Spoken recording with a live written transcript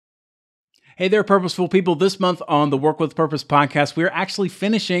Hey there, purposeful people. This month on the Work with Purpose podcast, we're actually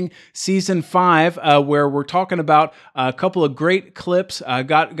finishing season 5, where we're talking about a couple of great clips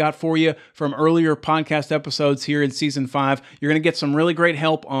got for you from earlier podcast episodes here in season 5. You're going to get some really great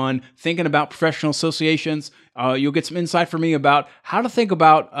help on thinking about professional associations. You'll get some insight from me about how to think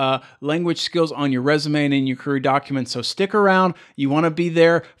about language skills on your resume and in your career documents. So stick around. You want to be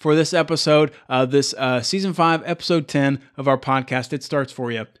there for this episode, this season 5, episode 10 of our podcast. It starts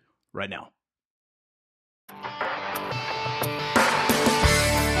for you right now.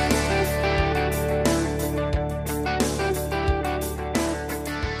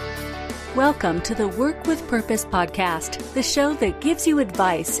 Welcome to the Work with Purpose podcast, the show that gives you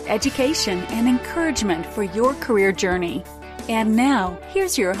advice, education, and encouragement for your career journey. And now,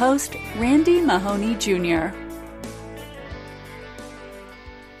 here's your host, Randy Mahoney Jr.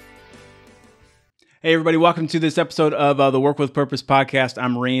 Hey everybody, welcome to this episode of the Work with Purpose podcast.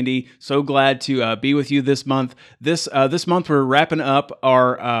 I'm Randy. So glad to be with you this month. This month we're wrapping up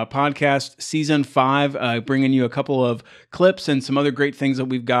our podcast season 5, bringing you a couple of clips and some other great things that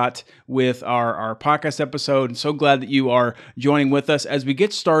we've got with our podcast episode. And so glad that you are joining with us as we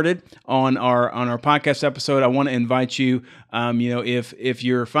get started on our podcast episode. I want to invite you. If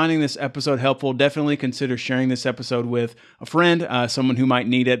you're finding this episode helpful, definitely consider sharing this episode with a friend, someone who might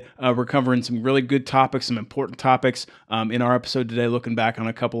need it. We're covering some really good topics, some important topics in our episode today, looking back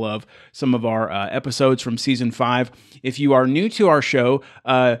on some of our episodes from season 5. If you are new to our show,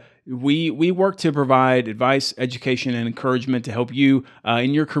 we work to provide advice, education, and encouragement to help you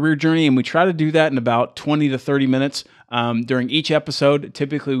in your career journey, and we try to do that in about 20 to 30 minutes during each episode.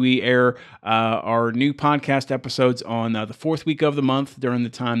 Typically, we air our new podcast episodes on the 4th week of the month during the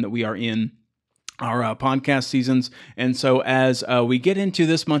time that we are in our podcast seasons. And so as we get into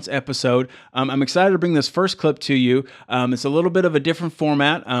this month's episode, I'm excited to bring this first clip to you. It's a little bit of a different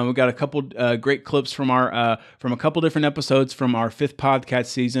format. We've got a couple great clips from a couple different episodes from our 5th podcast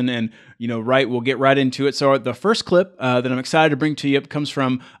season. And we'll get right into it. So the first clip that I'm excited to bring to you comes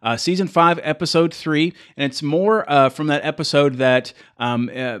from season 5, episode 3. And it's more from that episode that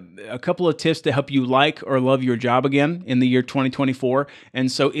a couple of tips to help you like or love your job again in the year 2024.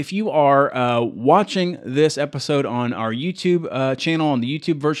 And so if you are watching this episode on our YouTube channel, on the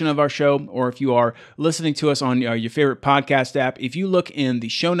YouTube version of our show, or if you are listening to us on your favorite podcast app, if you look in the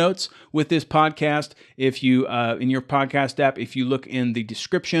show notes with this podcast, if you in your podcast app, if you look in the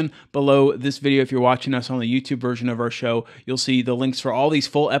description below this video, if you're watching us on the YouTube version of our show, you'll see the links for all these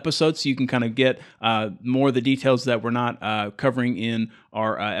full episodes, so you can kind of get more of the details that we're not covering in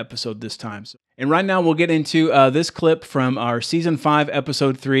our episode this time. And right now, we'll get into this clip from our Season 5,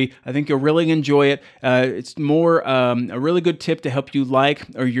 Episode 3. I think you'll really enjoy it. It's more a really good tip to help you like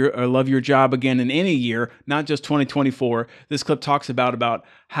or love your job again in any year, not just 2024. This clip talks about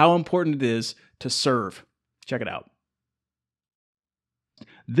how important it is to serve. Check it out.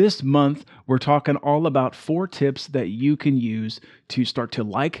 This month, we're talking all about 4 tips that you can use to start to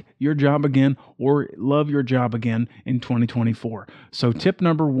like your job again or love your job again in 2024. So tip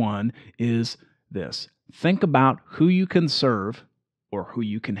number 1 is this: think about who you can serve or who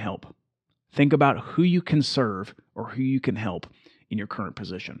you can help. Think about who you can serve or who you can help in your current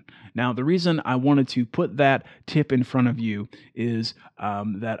position. Now, the reason I wanted to put that tip in front of you is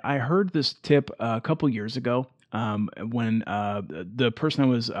that I heard this tip a couple years ago. When the person I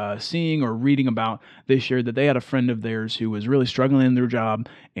was seeing or reading about, they shared that they had a friend of theirs who was really struggling in their job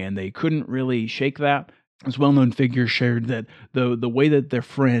and they couldn't really shake that. This well-known figure shared that the way that their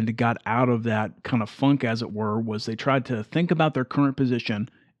friend got out of that kind of funk, as it were, was they tried to think about their current position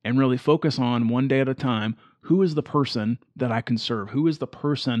and really focus on, one day at a time, who is the person that I can serve? Who is the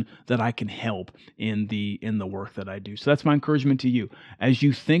person that I can help in the work that I do? So that's my encouragement to you. As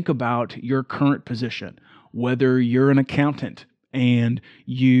you think about your current position, whether you're an accountant and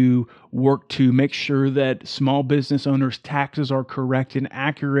you work to make sure that small business owners' taxes are correct and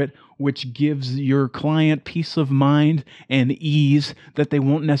accurate, which gives your client peace of mind and ease that they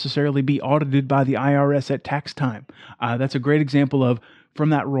won't necessarily be audited by the IRS at tax time. That's a great example of, from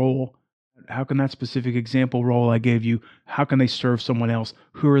that role, how can that specific example role I gave you, how can they serve someone else?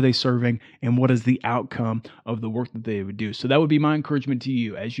 Who are they serving? And what is the outcome of the work that they would do? So that would be my encouragement to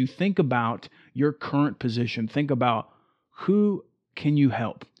you. As you think about your current position, think about who can you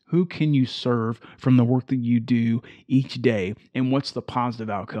help? Who can you serve from the work that you do each day? And what's the positive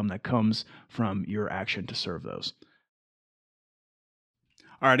outcome that comes from your action to serve those?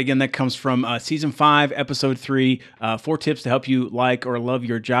 All right, again, that comes from Season 5, Episode 3, 4 tips to help you like or love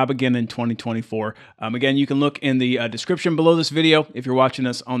your job again in 2024. Again, you can look in the description below this video if you're watching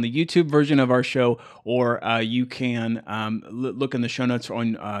us on the YouTube version of our show, or you can look in the show notes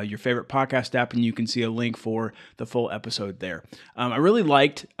on your favorite podcast app, and you can see a link for the full episode there. I really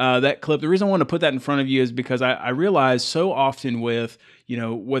liked that clip. The reason I want to put that in front of you is because I realize so often with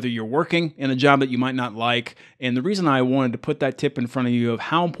whether you're working in a job that you might not like. And the reason I wanted to put that tip in front of you of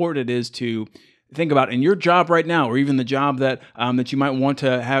how important it is to think about in your job right now, or even the job that that you might want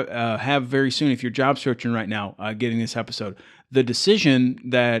to have very soon if you're job searching right now, getting this episode. The decision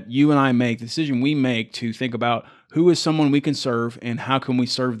that you and I make, the decision we make to think about who is someone we can serve and how can we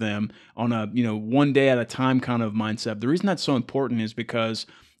serve them on a one day at a time kind of mindset. The reason that's so important is because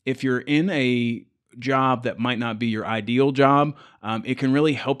if you're in a job that might not be your ideal job, it can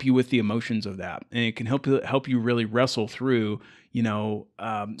really help you with the emotions of that, and it can help you really wrestle through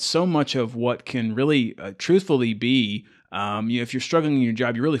so much of what can really truthfully be if you're struggling in your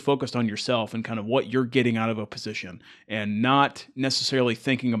job, you're really focused on yourself and kind of what you're getting out of a position, and not necessarily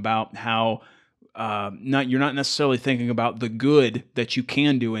thinking about how you're not necessarily thinking about the good that you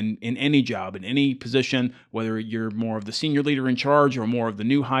can do in any job, in any position, whether you're more of the senior leader in charge or more of the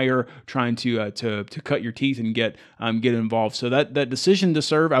new hire trying to cut your teeth and get involved. So that decision to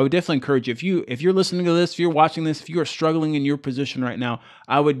serve, I would definitely encourage you. If you're listening to this, if you're watching this, if you are struggling in your position right now,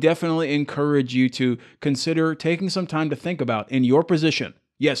 I would definitely encourage you to consider taking some time to think about in your position.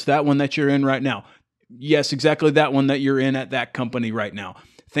 Yes, that one that you're in right now. Yes, exactly that one that you're in at that company right now.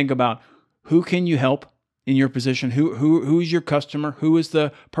 Think about who can you help in your position? Who's your customer? Who is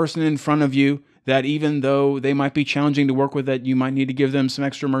the person in front of you that even though they might be challenging to work with, that you might need to give them some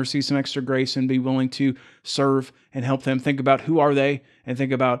extra mercy, some extra grace, and be willing to serve and help them? Think about who are they, and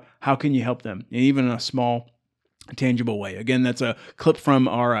think about how can you help them, and even in a small, tangible way. Again, that's a clip from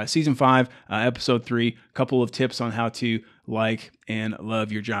our Season 5, Episode 3, a couple of tips on how to like and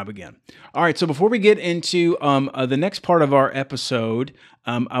love your job again. All right, so before we get into the next part of our episode,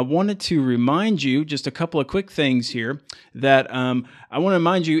 I wanted to remind you just a couple of quick things here that I want to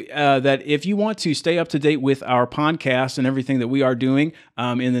remind you that if you want to stay up to date with our podcast and everything that we are doing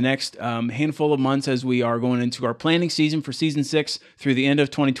in the next handful of months as we are going into our planning season for Season 6 through the end of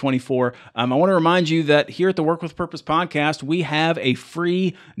 2024, I want to remind you that here at the Work with Purpose podcast, we have a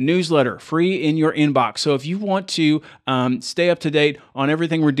free newsletter, free in your inbox. So if you want to stay up to date on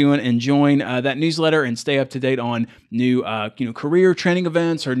everything we're doing and join that newsletter and stay up to date on new career training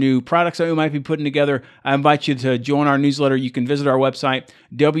events or new products that we might be putting together, I invite you to join our newsletter. You can visit our website,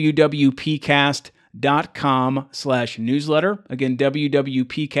 WWPcast.com/newsletter. Again,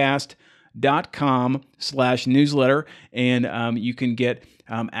 WWPcast.com/newsletter, and you can get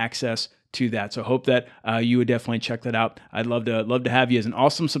access to that. So I hope that you would definitely check that out. I'd love to have you as an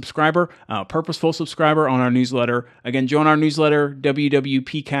awesome subscriber, purposeful subscriber on our newsletter. Again, join our newsletter,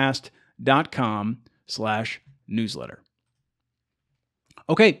 WWPcast.com/newsletter.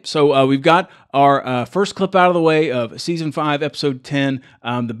 Okay, so we've got our first clip out of the way of Season 5, Episode 10,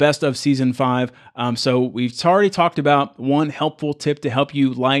 the best of Season 5. So we've already talked about one helpful tip to help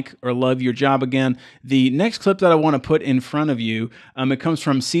you like or love your job again. The next clip that I want to put in front of you, it comes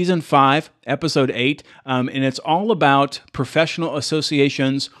from Season 5, Episode 8, and it's all about professional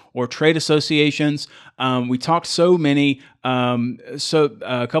associations or trade associations. We talked so many, when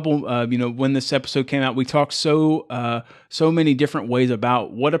this episode came out, we talked so many different ways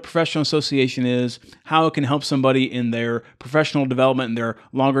about what a professional association is, how it can help somebody in their professional development and their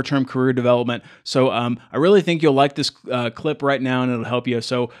longer term career development. So I really think you'll like this clip right now, and it'll help you.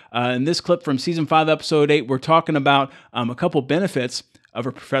 So in this clip from Season 5, Episode 8, we're talking about a couple benefits of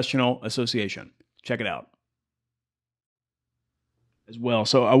a professional association. Check it out as well.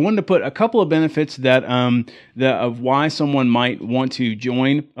 So I wanted to put a couple of benefits that of why someone might want to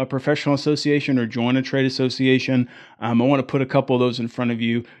join a professional association or join a trade association. I want to put a couple of those in front of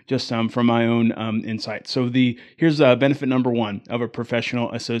you just from my own insight. So here's benefit number one of a professional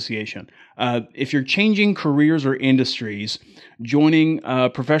association. If you're changing careers or industries, joining a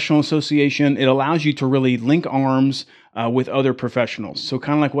professional association, it allows you to really link arms with other professionals. So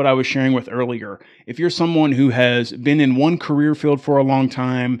kind of like what I was sharing with earlier, if you're someone who has been in one career field for a long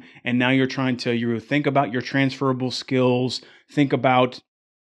time, and now you're trying to think about your transferable skills, think about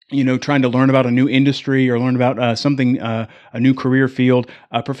trying to learn about a new industry or learn about a new career field,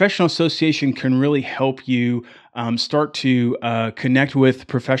 a professional association can really help you start to connect with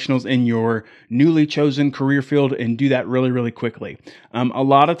professionals in your newly chosen career field and do that really, really quickly. A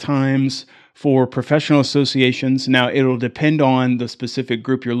lot of times for professional associations, now it'll depend on the specific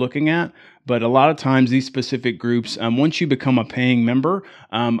group you're looking at, But a lot of times these specific groups, once you become a paying member,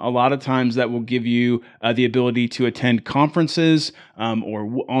 a lot of times that will give you the ability to attend conferences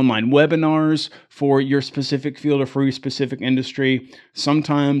or online webinars for your specific field or for your specific industry.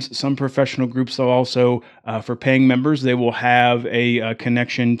 Sometimes some professional groups will also, for paying members, they will have a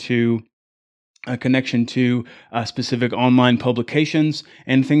connection to specific online publications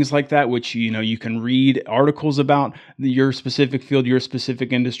and things like that, which you can read articles about your specific field, your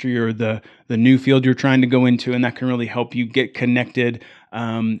specific industry, or the new field you're trying to go into, and that can really help you get connected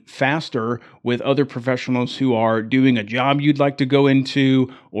faster with other professionals who are doing a job you'd like to go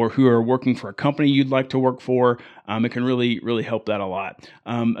into, or who are working for a company you'd like to work for. It can really help that a lot,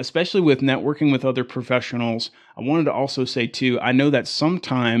 especially with networking with other professionals. I wanted to also say too, I know that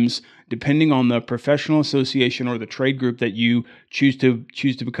sometimes, depending on the professional association or the trade group that you choose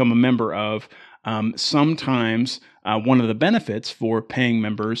to become a member of, sometimes one of the benefits for paying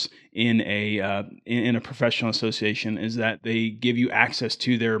members in a professional association is that they give you access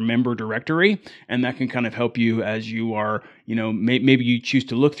to their member directory, and that can kind of help you as you are, maybe you choose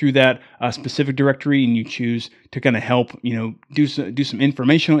to look through that specific directory, and you choose to kind of help, do some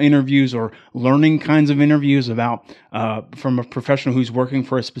informational interviews or learning kinds of interviews about from a professional who's working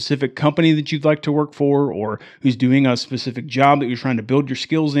for a specific company that you'd like to work for, or who's doing a specific job that you're trying to build your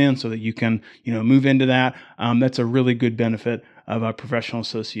skills in, so that you can, move into that. That's a really good benefit of professional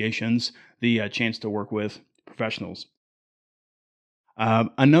associations, the chance to work with professionals.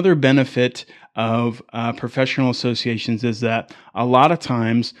 Another benefit of professional associations is that a lot of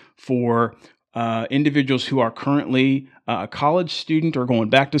times for individuals who are currently a college student or going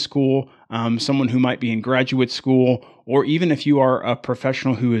back to school, someone who might be in graduate school, or even if you are a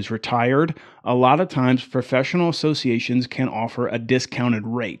professional who is retired, a lot of times professional associations can offer a discounted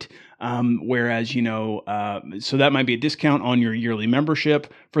rate. Whereas, so that might be a discount on your yearly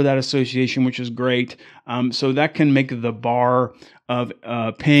membership for that association, which is great. So that can make the bar of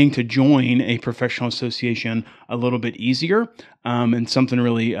paying to join a professional association a little bit easier, and something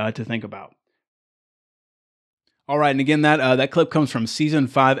really to think about. All right, and again, that clip comes from Season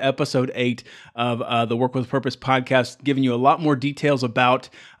 5, Episode 8 of the Work with Purpose podcast, giving you a lot more details about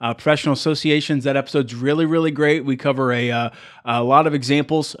professional associations. That episode's really great. We cover a lot of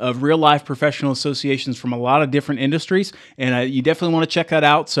examples of real-life professional associations from a lot of different industries, and you definitely want to check that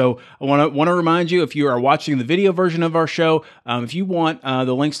out. So I want to remind you, if you are watching the video version of our show, if you want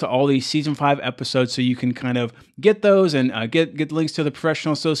the links to all these Season 5 episodes so you can kind of get those and get links to the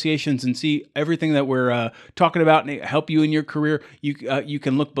professional associations and see everything that we're talking about and help you in your career, you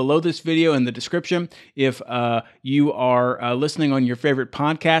can look below this video in the description. If you are listening on your favorite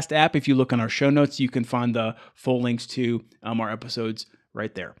podcast app, if you look on our show notes, you can find the full links to our episodes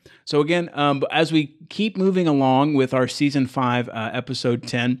right there. So again, as we keep moving along with our Season 5, Episode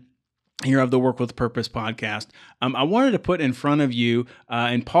 10, here of the Work with Purpose podcast, I wanted to put in front of you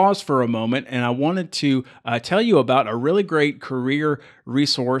and pause for a moment, and I wanted to tell you about a really great career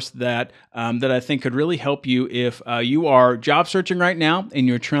resource that I think could really help you if you are job searching right now and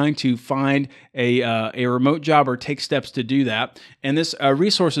you're trying to find a remote job or take steps to do that. And this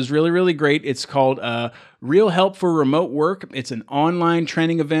resource is really great. It's called Real Help for Remote Work. It's an online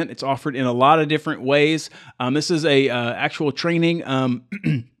training event. It's offered in a lot of different ways. This is a actual training.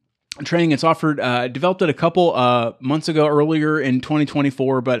 Training it's offered, developed it a couple months ago, earlier in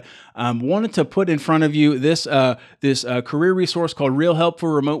 2024, but wanted to put in front of you this career resource called Real Help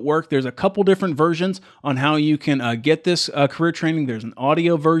for Remote Work. There's a couple different versions on how you can get this career training. There's an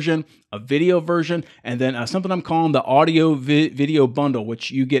audio version, a video version, and then something I'm calling the audio video bundle, which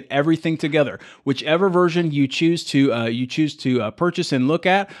you get everything together. Whichever version you choose to purchase and look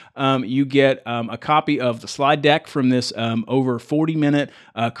at, you get a copy of the slide deck from this over 40-minute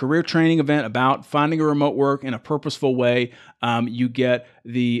career training event about finding a remote work in a purposeful way. You get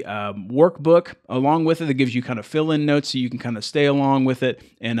the workbook along with it that gives you kind of fill-in notes so you can kind of stay along with it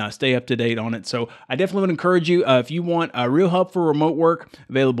and stay up to date on it. So I definitely would encourage you, if you want Real Help for Remote Work,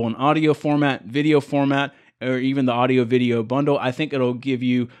 available in audio format, video format, or even the audio video bundle, I think it'll give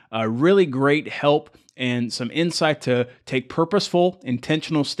you really great help and some insight to take purposeful,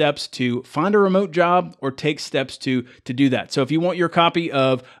 intentional steps to find a remote job or take steps to do that. So if you want your copy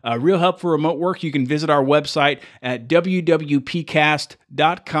of Real Help for Remote Work, you can visit our website at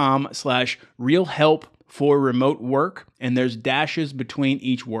wwpcast.com/Real Help for Remote Work, and there's dashes between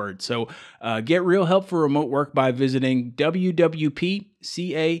each word. So get Real Help for Remote Work by visiting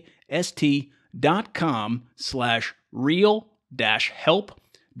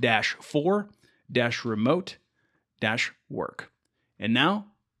And now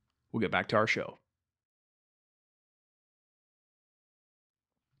we'll get back to our show.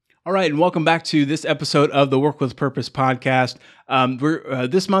 All right, and welcome back to this episode of the Work with Purpose podcast.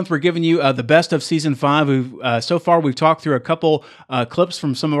 This month we're giving you the best of season 5. So far we've talked through a couple clips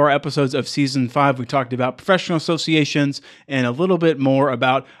from some of our episodes of season 5. We talked about professional associations and a little bit more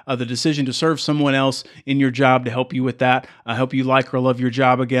about the decision to serve someone else in your job to help you with that, help you like or love your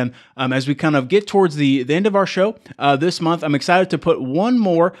job again. As we kind of get towards the end of our show this month, I'm excited to put one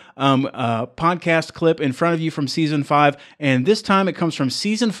more podcast clip in front of you from season 5, and this time it comes from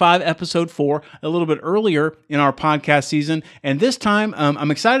season 5, episode 4, a little bit earlier in our podcast season. And this time, I'm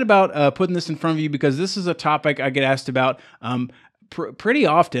excited about putting this in front of you because this is a topic I get asked about pretty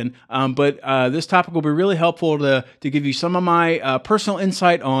often. But this topic will be really helpful to give you some of my personal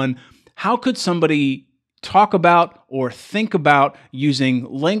insight on how could somebody talk about or think about using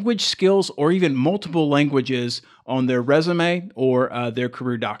language skills or even multiple languages on their resume or their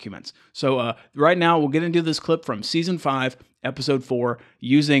career documents. So right now, we'll get into this clip from season 5, episode 4,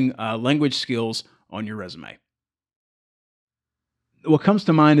 using language skills on your resume. What comes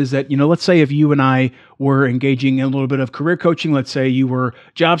to mind is that, let's say if you and I were engaging in a little bit of career coaching, let's say you were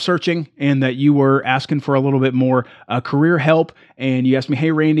job searching and that you were asking for a little bit more career help. And you asked me, hey,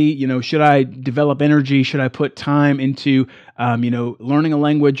 Randy, should I develop energy? Should I put time into, learning a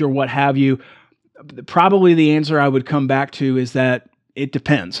language or what have you? Probably the answer I would come back to is that it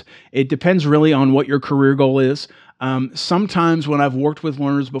depends. It depends really on what your career goal is. Sometimes when I've worked with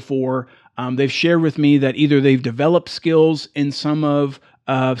learners before, they've shared with me that either they've developed skills in some of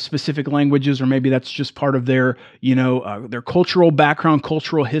specific languages, or maybe that's just part of their cultural background,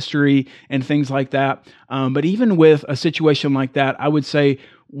 cultural history, and things like that. But even with a situation like that, I would say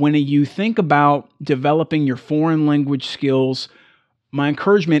when you think about developing your foreign language skills, my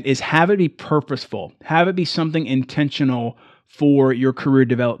encouragement is have it be purposeful, have it be something intentional for your career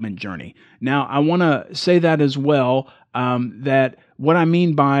development journey. Now, I want to say that as well, that what I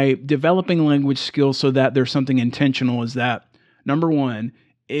mean by developing language skills so that there's something intentional is that, number one,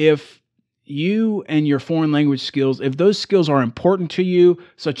 if you and your foreign language skills, if those skills are important to you,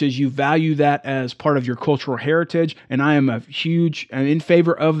 such as you value that as part of your cultural heritage, and I am in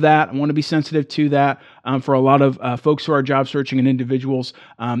favor of that. I want to be sensitive to that for a lot of folks who are job searching and individuals.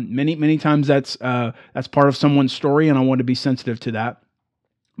 Many times that's part of someone's story, and I want to be sensitive to that.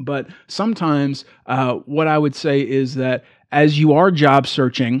 But sometimes what I would say is that as you are job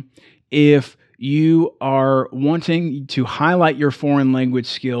searching, if you are wanting to highlight your foreign language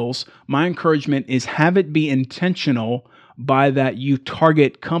skills, my encouragement is have it be intentional by that you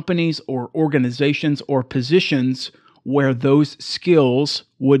target companies or organizations or positions where those skills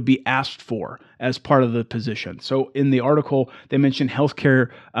would be asked for as part of the position. So in the article, they mentioned healthcare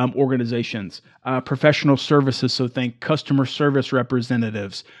organizations, professional services, so think customer service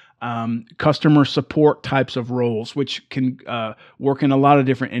representatives, customer support types of roles, which can work in a lot of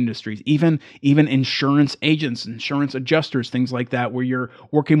different industries, even insurance agents, insurance adjusters, things like that, where you're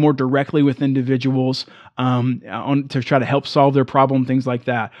working more directly with individuals to try to help solve their problem, things like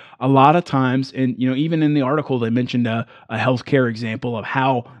that. A lot of times, and even in the article, they mentioned a healthcare example of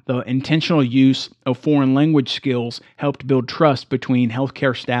how the intentional use of foreign language skills helped build trust between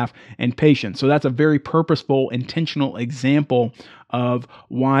healthcare staff and patients. So that's a very purposeful, intentional example of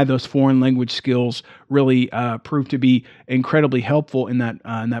why those foreign language skills really prove to be incredibly helpful in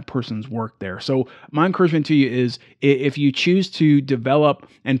that person's work there. So my encouragement to you is if you choose to develop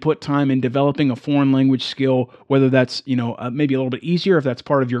and put time in developing a foreign language skill, whether that's maybe a little bit easier if that's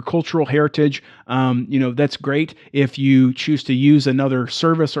part of your cultural heritage, that's great. If you choose to use another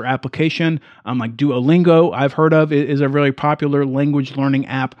service or application like Duolingo, I've heard of, is a really popular language learning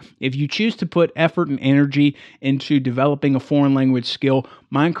app. If you choose to put effort and energy into developing a foreign language skill,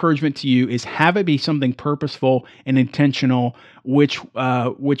 my encouragement to you is have it be something purposeful and intentional, which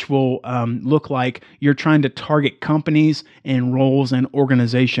will look like you're trying to target companies and roles and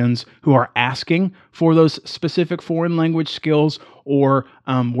organizations who are asking for those specific foreign language skills, or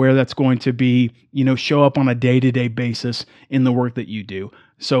where that's going to be, show up on a day-to-day basis in the work that you do.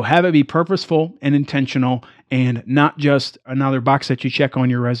 So have it be purposeful and intentional, and not just another box that you check on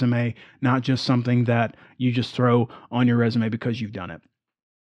your resume, not just something that you just throw on your resume because you've done it.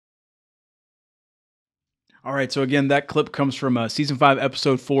 All right, so again, that clip comes from Season 5,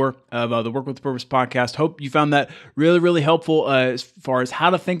 Episode 4 of the Work with Purpose podcast. Hope you found that really, really helpful as far as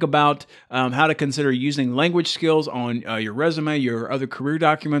how to think about how to consider using language skills on your resume, your other career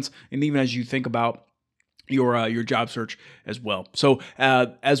documents, and even as you think about your job search as well. So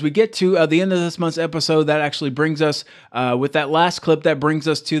as we get to the end of this month's episode, that actually brings us, with that last clip, that brings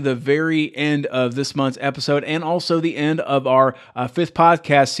us to the very end of this month's episode and also the end of our fifth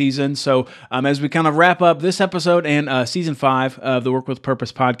podcast season. So as we kind of wrap up this episode and season 5 of the Work with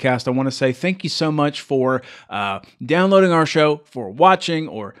Purpose podcast, I want to say thank you so much for downloading our show, for watching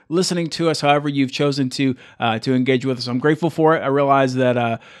or listening to us, however you've chosen to engage with us. I'm grateful for it. I realize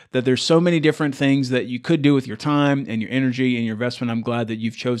that there's so many different things that you could do with your time and your energy and your investment. I'm glad that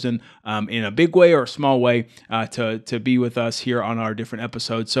you've chosen in a big way or a small way to be with us here on our different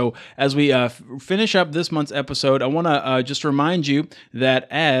episodes. So as we finish up this month's episode, I want to just remind you that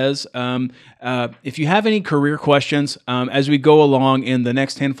if you have any career questions as we go along in the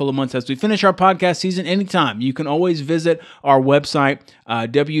next handful of months, as we finish our podcast season, anytime, you can always visit our website,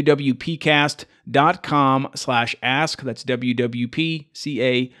 WWPcast.com/ask. That's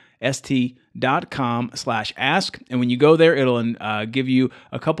WWPCAST.com/ask. And when you go there, it'll give you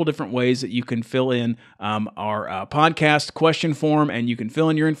a couple different ways that you can fill in our podcast question form, and you can fill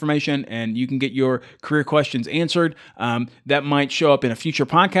in your information and you can get your career questions answered. That might show up in a future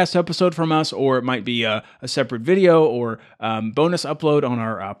podcast episode from us, or it might be a separate video or bonus upload on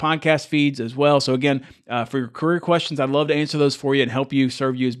our podcast feeds as well. So again, for your career questions, I'd love to answer those for you and help you,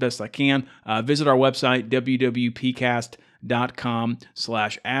 serve you as best I can. Visit our website,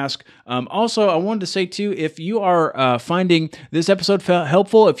 WWPcast.com/ask. Also, I wanted to say too, if you are finding this episode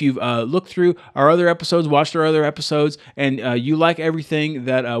helpful, if you've looked through our other episodes, watched our other episodes, and you like everything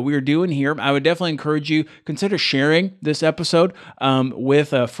that we're doing here, I would definitely encourage you, consider sharing this episode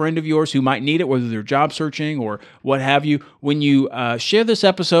with a friend of yours who might need it, whether they're job searching or what have you. When you share this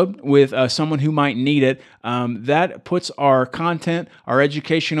episode with someone who might need it, that puts our content, our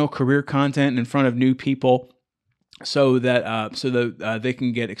educational career content, in front of new people, so that they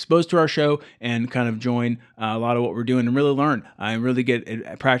can get exposed to our show and kind of join a lot of what we're doing and really learn and really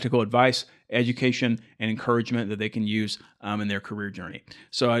get practical advice, education, and encouragement that they can use in their career journey.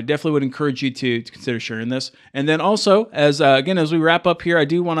 So I definitely would encourage you to consider sharing this. And then also, as we wrap up here, I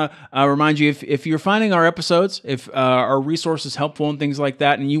do want to remind you, if you're finding our episodes, if our resources helpful and things like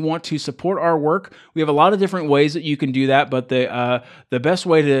that, and you want to support our work, we have a lot of different ways that you can do that. But the best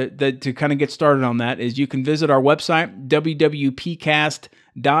way to kind of get started on that is you can visit our website,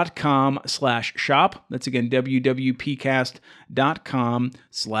 WWPcast.com/shop. That's again,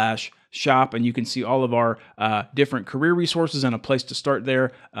 WWPcast.com/shop, and you can see all of our different career resources and a place to start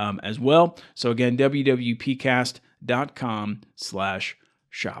there as well. So again,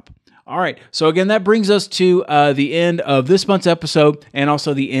 WWPcast.com/shop. All right. So again, that brings us to the end of this month's episode and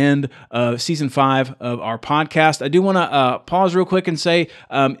also the end of season 5 of our podcast. I do want to pause real quick and say,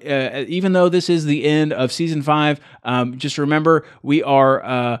 even though this is the end of season 5, just remember we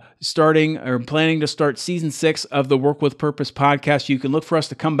are planning to start season 6 of the Work with Purpose podcast. You can look for us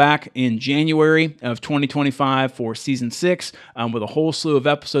to come back in January of 2025 for season 6 with a whole slew of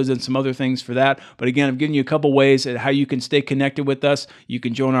episodes and some other things for that. But again, I've given you a couple ways at how you can stay connected with us. You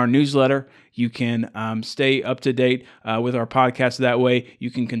can join our newsletter. You can stay up to date with our podcast that way.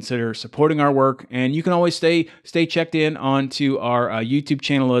 You can consider supporting our work, and you can always stay checked in onto our YouTube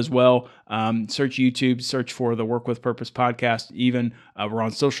channel as well. Search YouTube, search for the Work with Purpose podcast. Even we're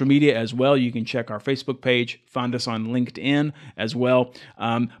on social media as well. You can check our Facebook page, find us on LinkedIn as well.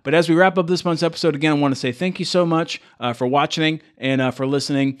 But as we wrap up this month's episode, again, I want to say thank you so much for watching and for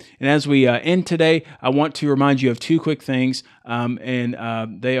listening. And as we end today, I want to remind you of 2 quick things, and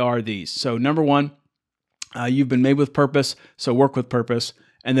they are these. So number 1, you've been made with purpose, so work with purpose.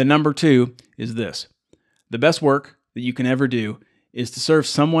 And then number 2 is this: the best work that you can ever do is to serve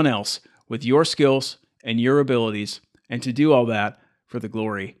someone else with your skills and your abilities, and to do all that for the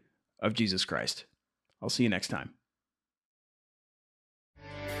glory of Jesus Christ. I'll see you next time.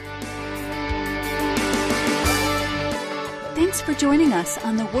 Thanks for joining us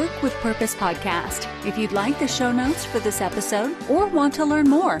on the Work with Purpose podcast. If you'd like the show notes for this episode or want to learn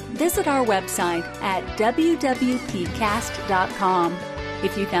more, visit our website at WWPcast.com.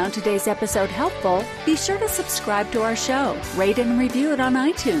 If you found today's episode helpful, be sure to subscribe to our show, rate and review it on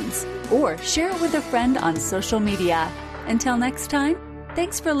iTunes, or share it with a friend on social media. Until next time,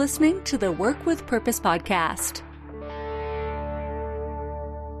 thanks for listening to the Work with Purpose podcast.